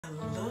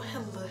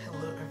Hello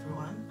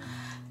everyone,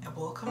 and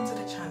welcome to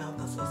the channel.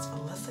 This is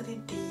Felicity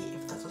D.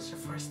 If this is your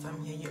first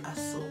time here, you are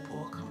so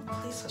welcome.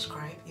 Please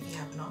subscribe if you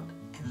have not,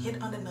 and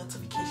hit on the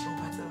notification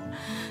button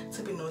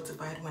to be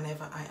notified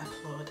whenever I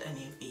upload a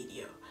new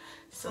video.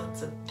 So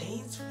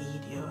today's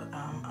video,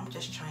 I'm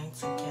just trying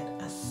to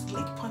get a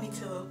sleek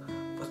ponytail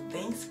for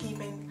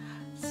Thanksgiving.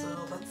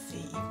 So let's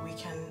see if we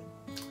can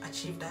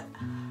achieve that.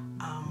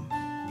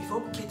 Before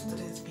we get to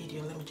today's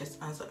video, let me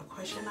just answer a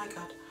question I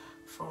got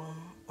from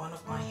one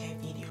of my hair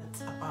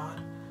videos about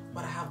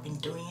what I have been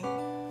doing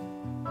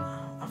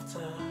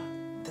after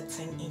the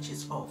 10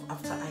 inches off,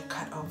 after I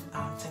cut off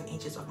 10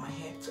 inches of my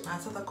hair. To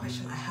answer the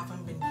question, I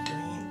haven't been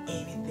doing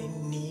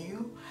anything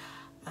new.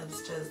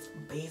 It's just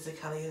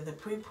basically the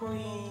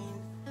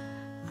pre-pooling,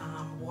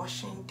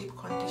 washing, deep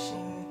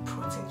conditioning,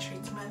 protein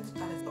treatment.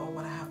 That is all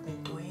what I have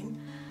been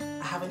doing.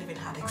 I haven't even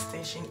had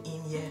extension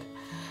in yet,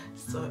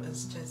 so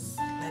it's just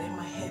letting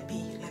my hair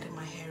be, letting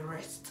my hair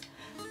rest.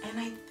 And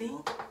I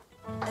think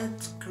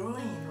it's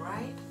growing,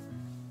 right?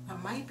 I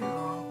might be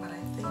wrong, but I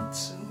think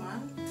 2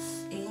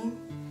 months in,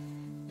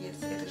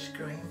 yes, it is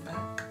growing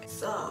back.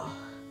 So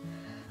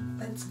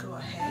let's go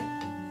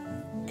ahead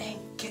and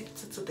get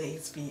to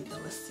today's video.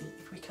 Let's see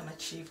if we can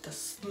achieve the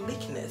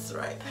sleekness,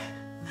 right?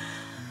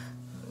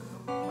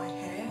 My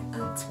hair,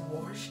 it's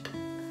washed,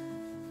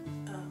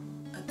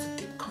 it's a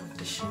deep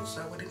condition,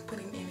 so I wouldn't put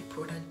in any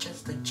product,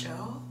 just the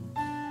gel.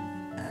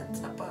 It's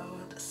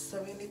about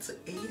 70 to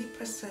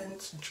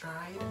 80%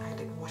 dried. I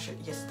did wash it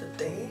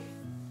yesterday.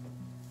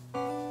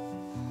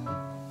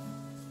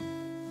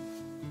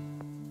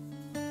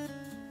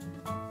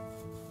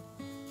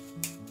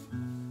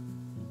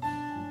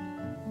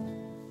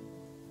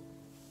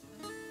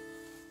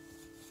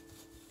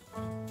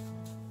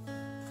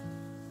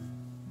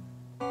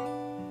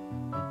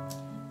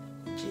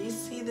 Do you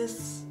see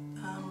this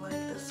like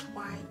this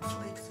white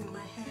flakes in my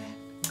hair?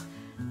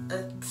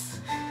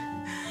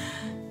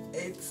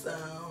 It's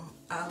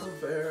aloe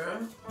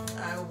vera.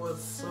 I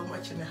was so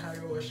much in a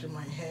hurry washing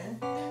my hair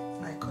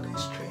and I couldn't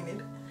strain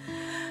it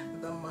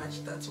that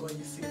much. That's why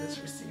you see this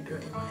residue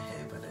in my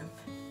hair, but then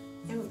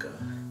here we go.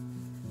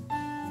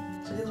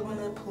 So I just want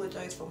to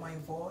apologize for my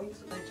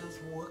voice. I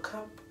just woke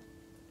up.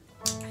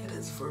 It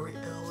is very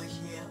early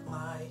here,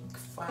 like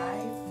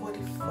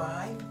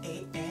 5:45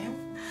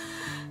 a.m.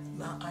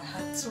 Now I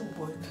had to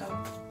wake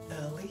up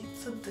early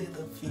to do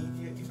the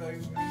video. If I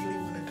really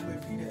want to do a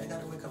video, I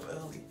gotta wake up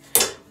early.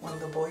 When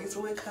the boys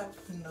wake up,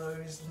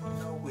 there is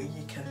no way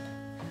you can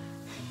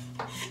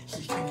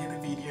get a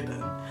video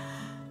done.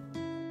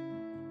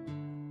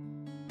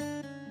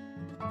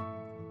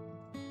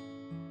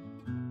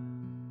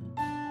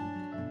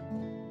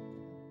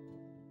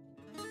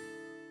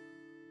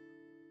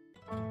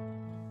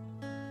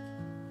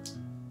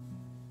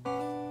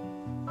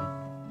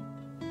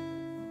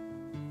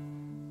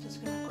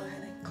 Just gonna go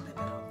ahead and clip it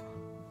up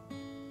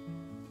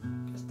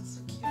just to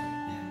secure it.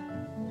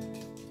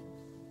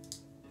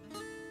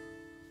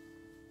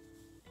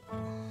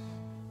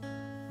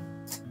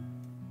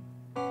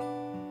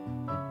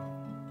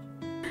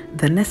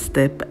 The next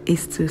step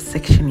is to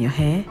section your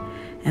hair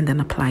and then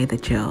apply the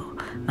gel.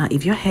 Now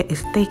if your hair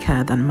is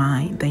thicker than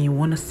mine, then you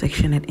want to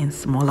section it in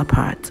smaller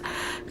parts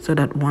so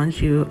that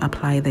once you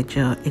apply the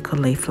gel, it could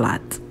lay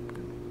flat.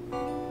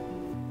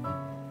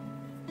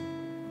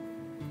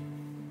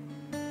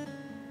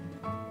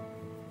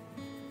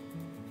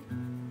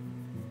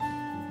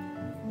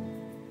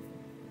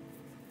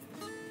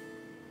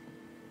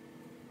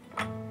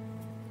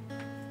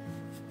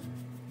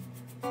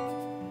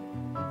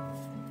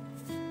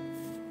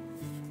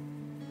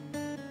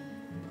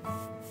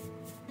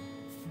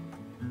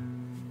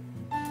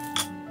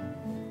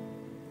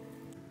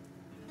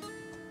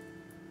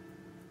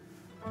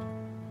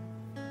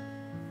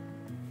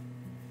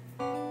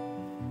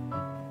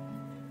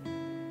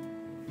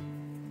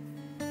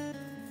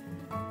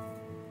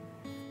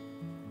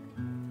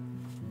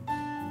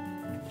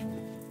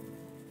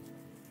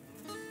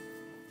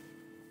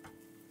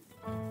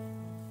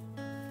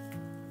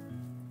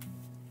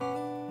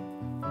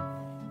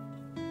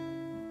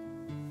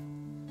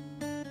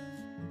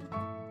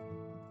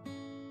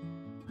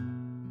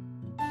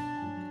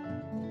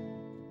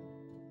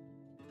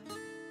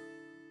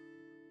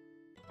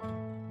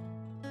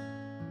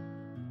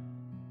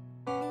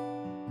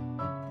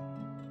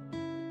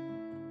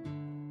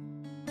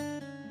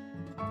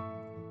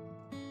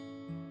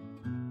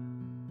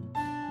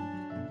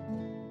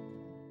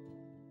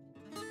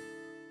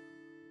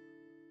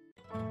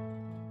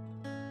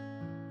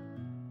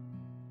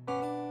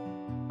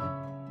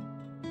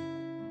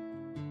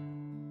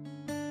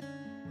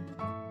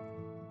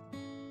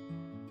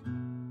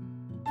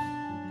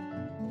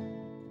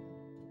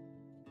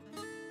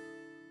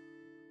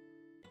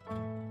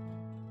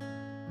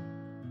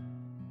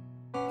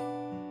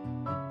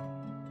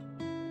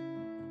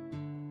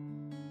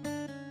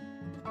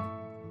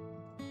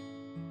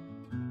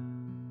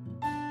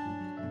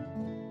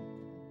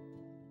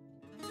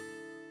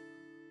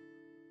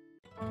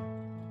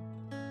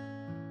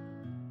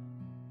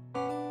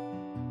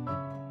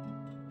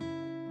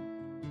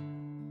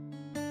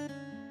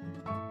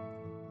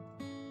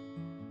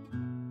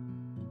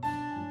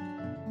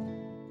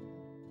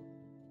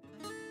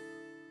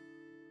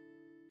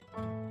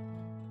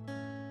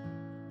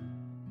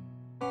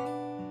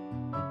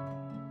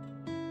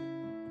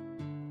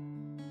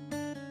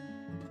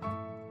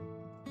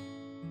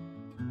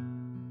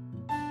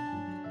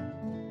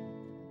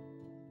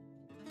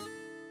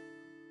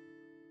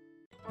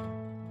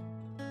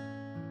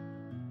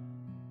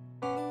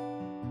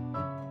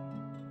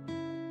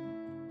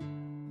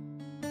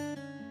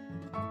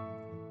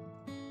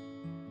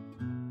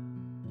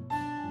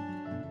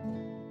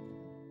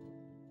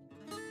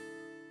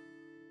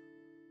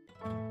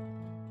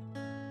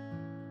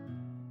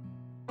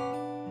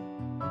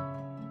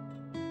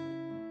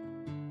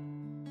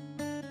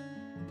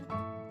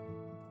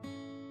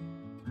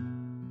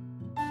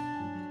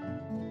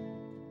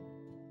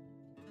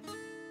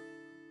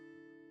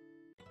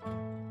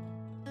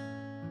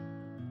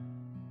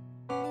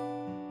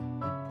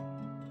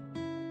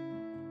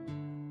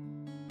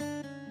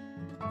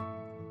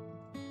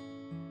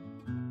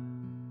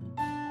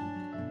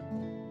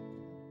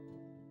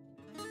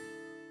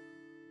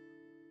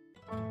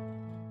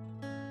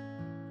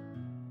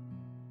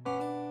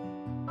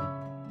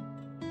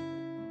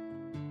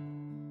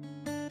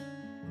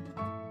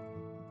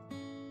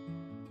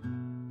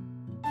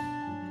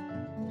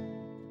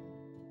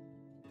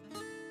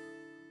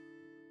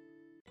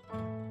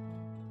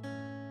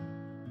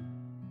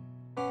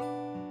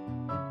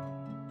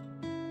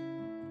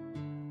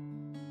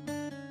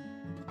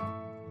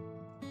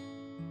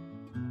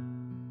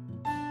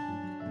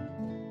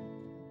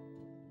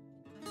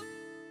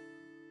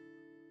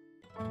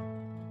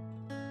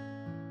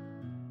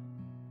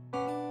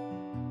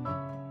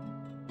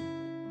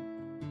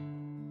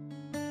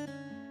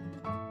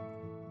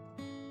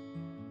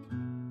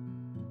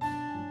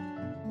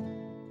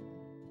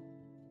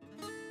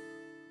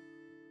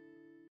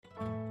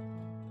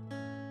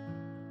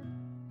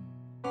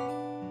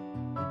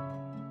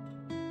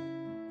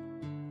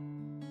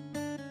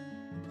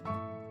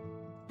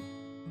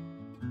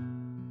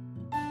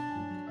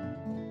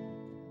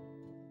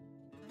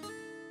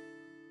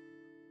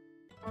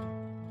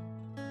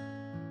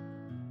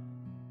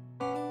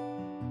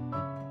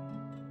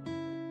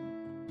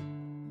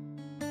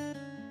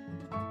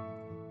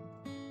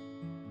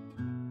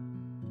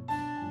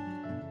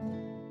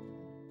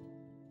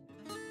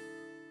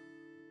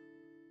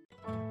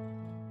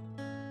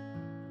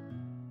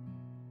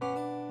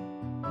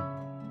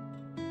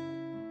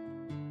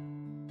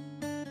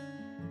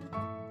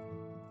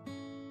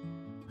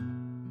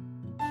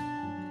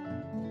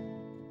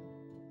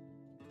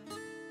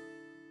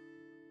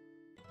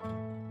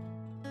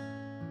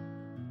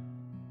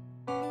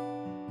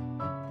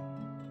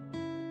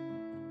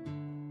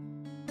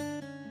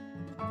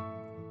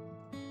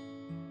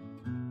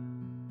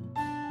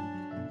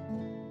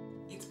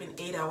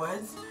 in 8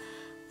 hours,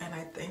 and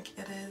I think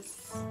it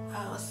is,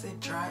 I'll say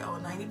dry or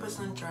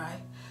 90%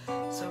 dry.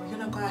 So we're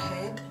gonna go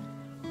ahead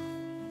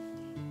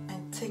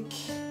and take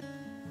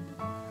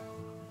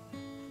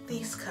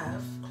this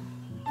scarf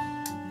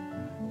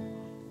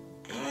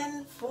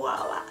and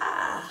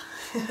voila.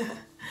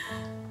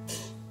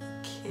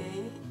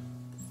 Okay,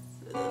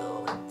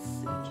 so let's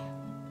see.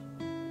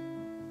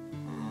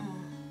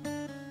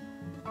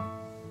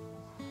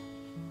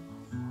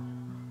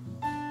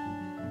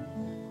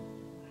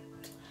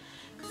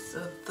 So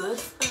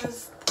this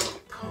is the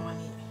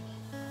pony.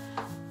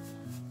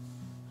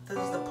 This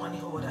is the pony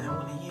holder I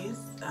want to use.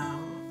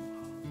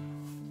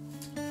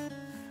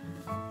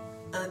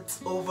 It's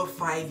over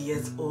 5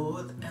 years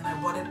old, and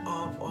I bought it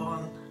off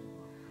on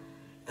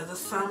the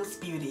Sam's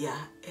Beauty.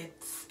 Yeah, it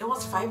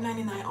was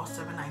 $5.99 or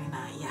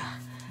 $7.99. Yeah.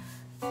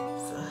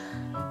 So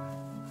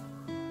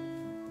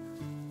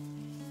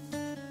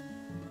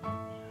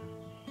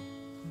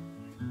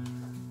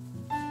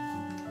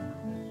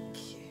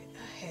okay,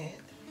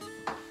 ahead.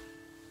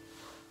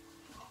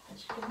 I'm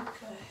just gonna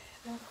go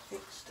ahead and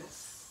fix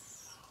this.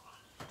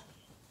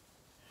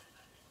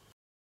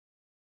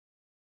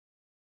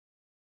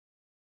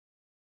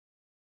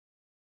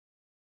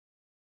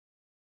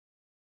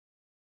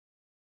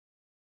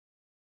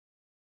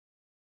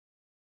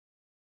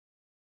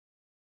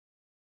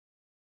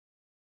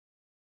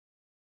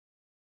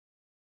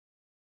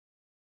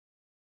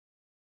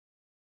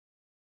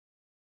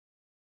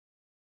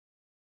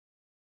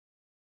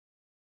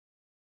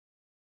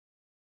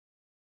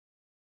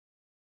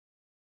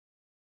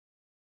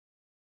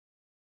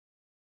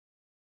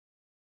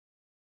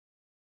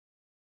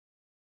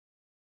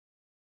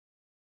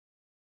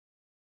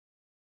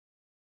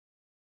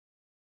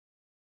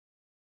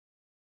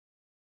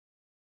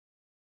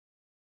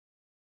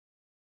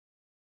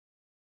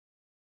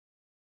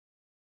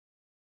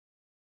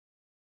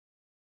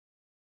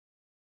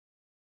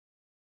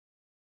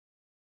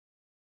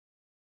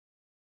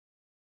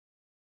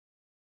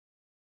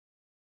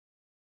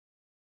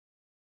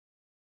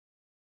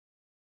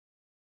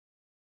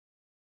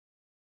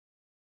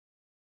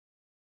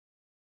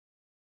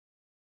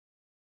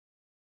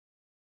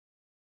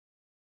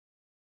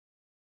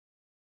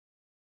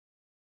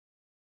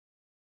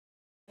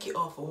 Thank you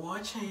all for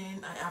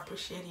watching. I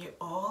appreciate you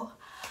all.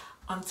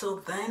 Until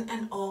then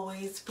and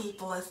always, be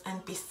blessed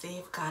and be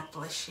safe. God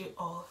bless you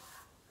all.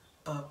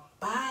 Bye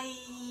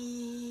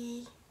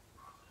bye.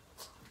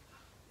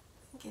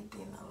 Get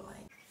in a light.